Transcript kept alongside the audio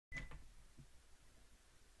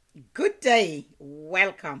Good day,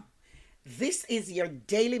 welcome. This is your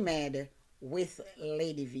Daily Med with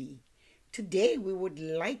Lady V. Today we would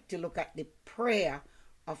like to look at the prayer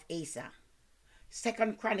of ASA.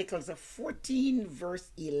 Second Chronicles 14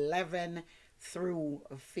 verse 11 through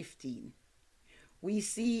 15. We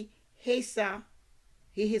see Asa,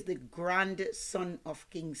 he is the grandson of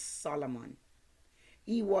King Solomon.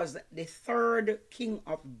 He was the third king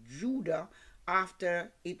of Judah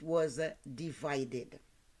after it was divided.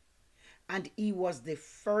 And he was the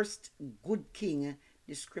first good king,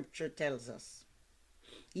 the scripture tells us.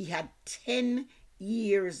 He had 10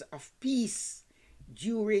 years of peace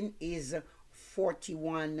during his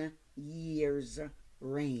 41 years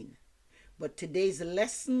reign. But today's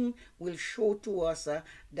lesson will show to us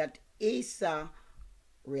that Asa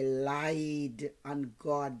relied on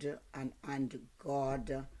God and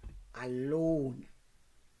God alone.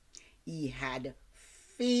 He had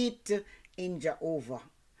faith in Jehovah.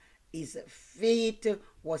 His faith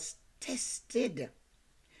was tested,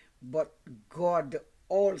 but God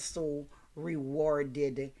also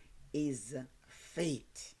rewarded his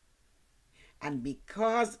faith. And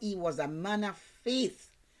because he was a man of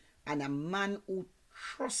faith and a man who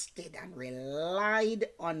trusted and relied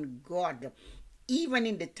on God, even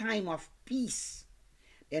in the time of peace,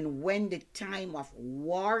 then when the time of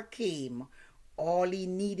war came, all he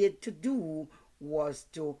needed to do was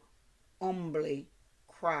to humbly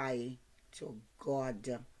cry to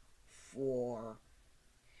God for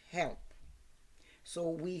help.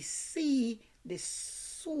 So we see the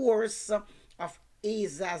source of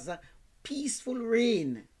Asa's peaceful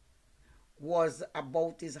reign was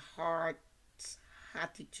about his heart's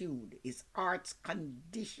attitude, his heart's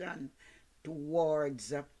condition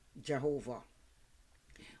towards Jehovah.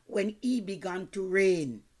 When he began to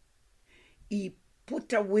reign, he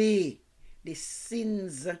put away the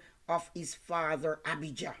sins of his father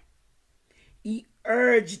Abijah. He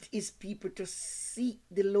urged his people to seek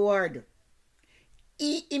the Lord.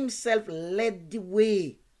 He himself led the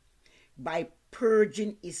way by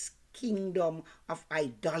purging his kingdom of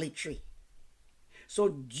idolatry. So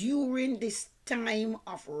during this time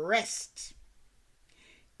of rest,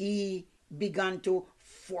 he began to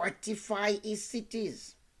fortify his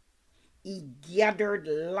cities. He gathered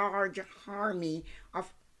large army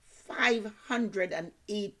of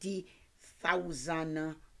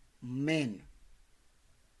 580,000 men.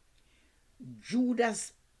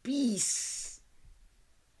 Judah's peace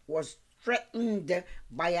was threatened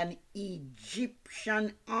by an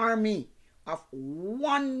Egyptian army of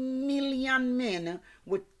 1 million men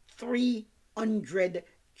with 300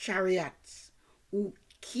 chariots who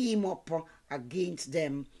came up against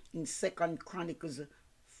them in 2 Chronicles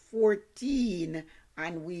 14,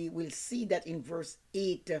 and we will see that in verse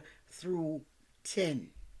 8 through 10.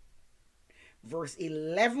 Verse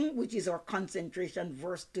 11, which is our concentration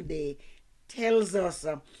verse today, tells us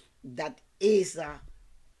that Asa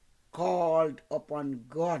called upon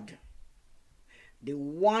God, the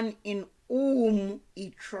one in whom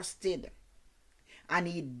he trusted, and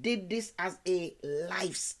he did this as a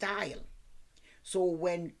lifestyle. So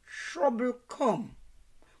when trouble come,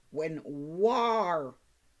 when war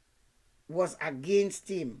was against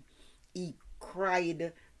him, he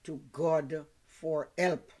cried to God for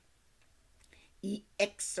help. He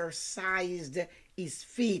exercised his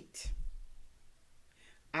faith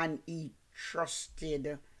and he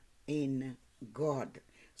trusted in God.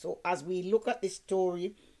 So as we look at the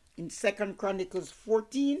story in 2 Chronicles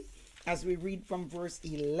 14, as we read from verse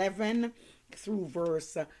 11 through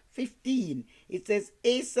verse 15, it says,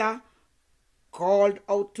 Asa called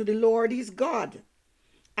out to the Lord his God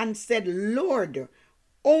and said, Lord,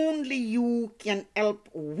 only you can help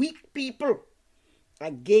weak people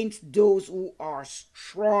against those who are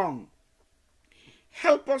strong.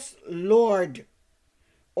 Help us, Lord,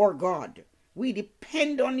 or God. We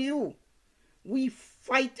depend on you. We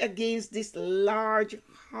fight against this large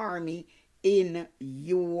army in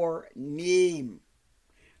your name.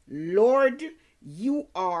 Lord, you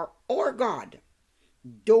are our God.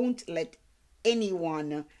 Don't let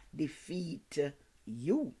anyone defeat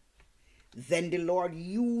you. Then the Lord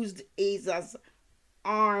used Asa's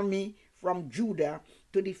army from Judah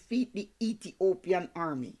to defeat the Ethiopian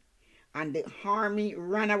army, and the army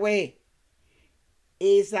ran away.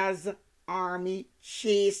 Asa's army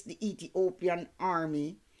chased the Ethiopian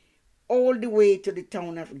army all the way to the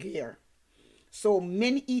town of Gerar. So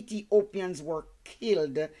many Ethiopians were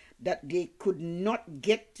killed that they could not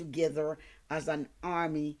get together as an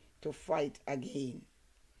army to fight again.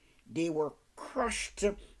 They were crushed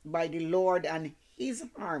by the Lord and his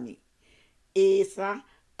army. Asa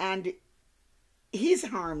and his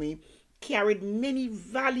army carried many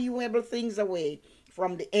valuable things away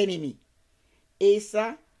from the enemy.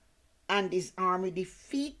 Asa and his army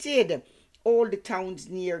defeated all the towns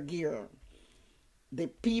near Gir. The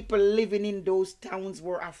people living in those towns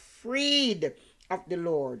were afraid of the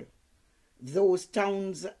Lord. Those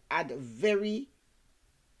towns had very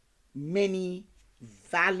many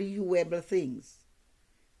valuable things.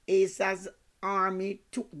 Asa's army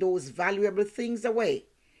took those valuable things away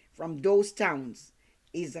from those towns.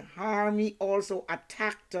 His army also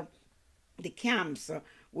attacked the camps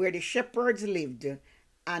where the shepherds lived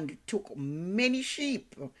and took many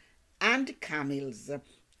sheep and camels.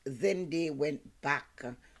 Then they went back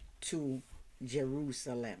to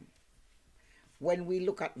Jerusalem. When we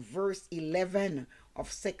look at verse 11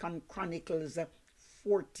 of 2 Chronicles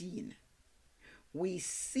 14, we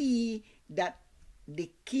see that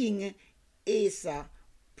the king Asa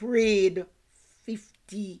prayed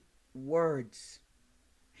 50 words.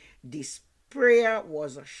 This prayer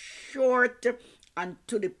was short and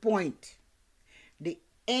to the point. The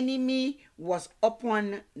enemy was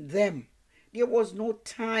upon them. There was no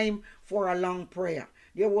time for a long prayer.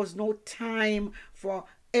 There was no time for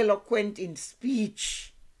eloquent in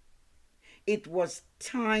speech. It was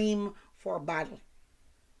time for battle.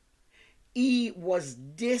 He was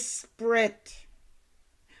desperate.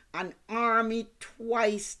 An army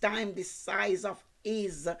twice times the size of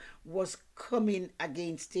Asa was coming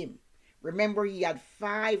against him. Remember, he had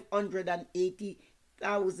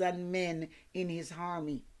 580,000 men in his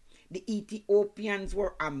army. The Ethiopians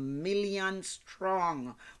were 1,000,000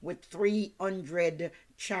 strong with 300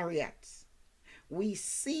 chariots. We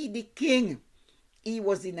see the king. He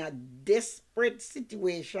was in a desperate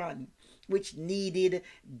situation which needed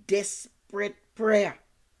desperate prayer.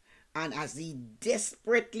 And as he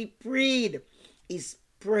desperately prayed, his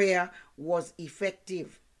prayer was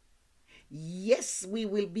effective. Yes, we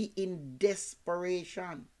will be in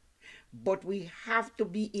desperation, but we have to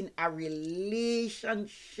be in a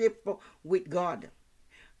relationship with God,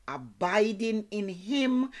 abiding in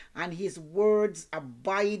him and his words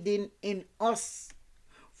abiding in us,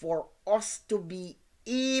 for us to be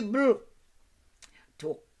able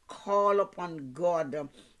to call upon God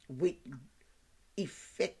with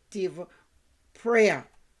effective prayer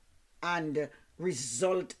and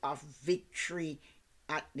result of victory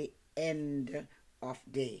at the end of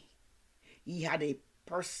day. He had a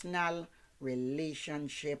personal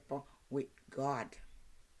relationship with God.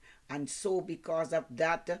 And so because of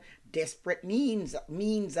that, desperate means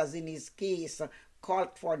as in his case,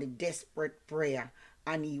 called for the desperate prayer,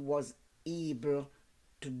 and he was able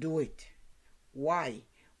to do it. Why?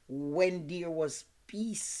 When there was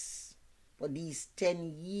peace for these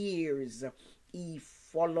 10 years, he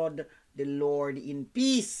followed the Lord in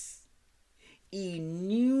peace. He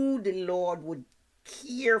knew the Lord would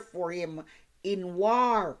care for him in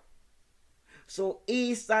war. So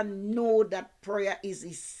Asa knew that prayer is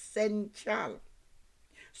essential.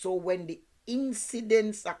 So when the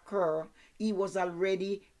incidents occur, he was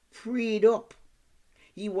already prayed up.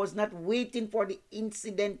 He was not waiting for the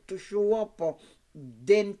incident to show up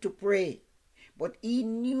then to pray. But he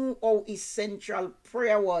knew how essential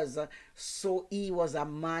prayer was. So he was a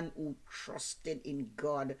man who trusted in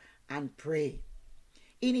God and prayed.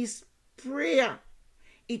 In his prayer,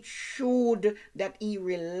 it showed that he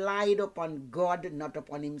relied upon God, not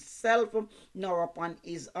upon himself, nor upon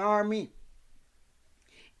his army.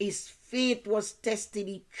 His faith was tested.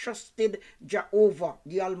 He trusted Jehovah,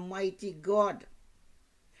 the Almighty God.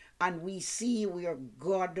 And we see where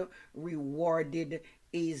God rewarded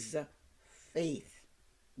his faith,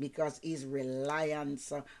 because his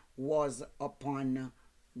reliance was upon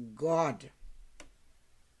God.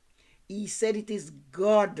 He said it is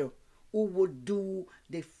God who would do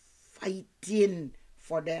the fighting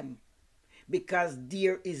for them, because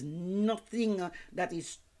there is nothing that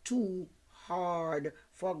is too hard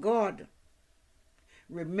for God.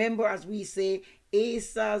 Remember, as we say,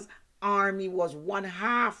 Asa's army was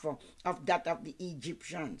 1/2 of that of the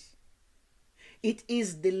Egyptians. It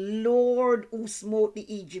is the Lord who smote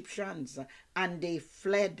the Egyptians, and they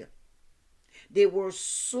fled. They were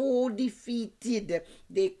so defeated,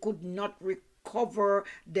 they could not recover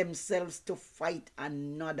themselves to fight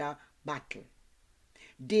another battle.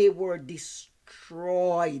 They were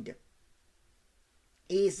destroyed.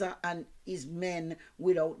 Asa and his men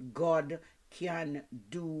without God can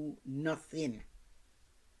do nothing.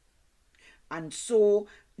 And so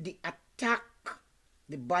the attack,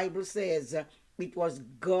 the Bible says, it was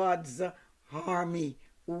God's army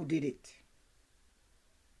who did it.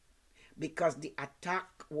 Because the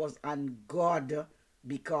attack was on God,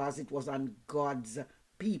 because it was on God's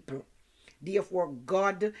people. Therefore,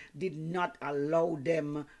 God did not allow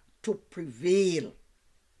them to prevail.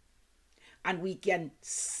 And we can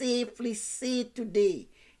safely say today,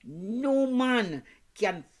 no man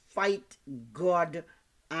can fight God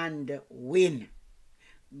and win.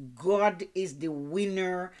 God is the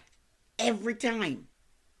winner every time.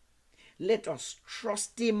 Let us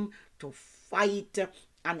trust him to fight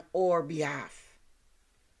on our behalf.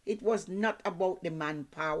 It was not about the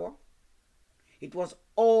manpower. It was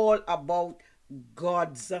all about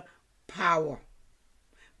God's power,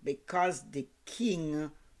 because the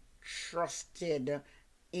king trusted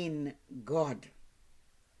in God.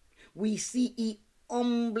 We see he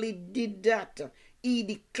humbly did that. He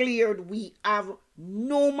declared, we have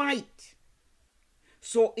no might.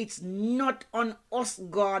 So it's not on us,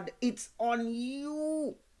 God, it's on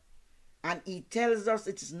you. And he tells us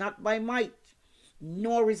it's not by might,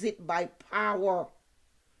 nor is it by power.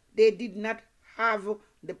 They did not have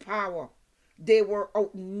the power. They were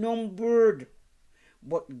outnumbered.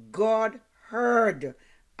 But God heard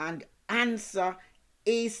and answered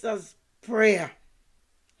Asa's prayer.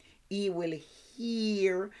 He will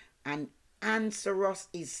hear and answer us,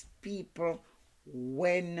 his people,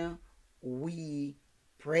 when we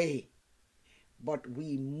pray. But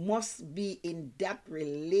we must be in that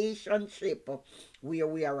relationship where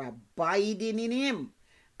we are abiding in him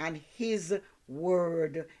and his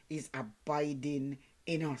word is abiding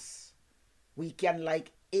in us. We can,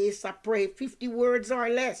 like Asa, pray 50 words or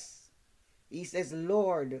less. He says,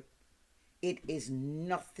 Lord, it is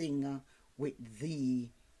nothing with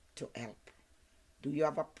thee to help. Do you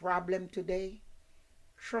have a problem today?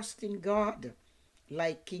 Trust in God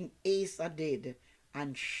like King Asa did,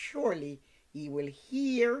 and surely he will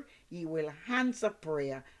hear, he will answer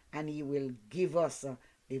prayer, and he will give us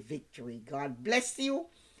the victory. God bless you.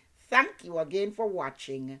 Thank you again for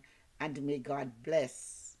watching, and may God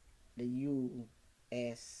bless the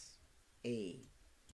USA.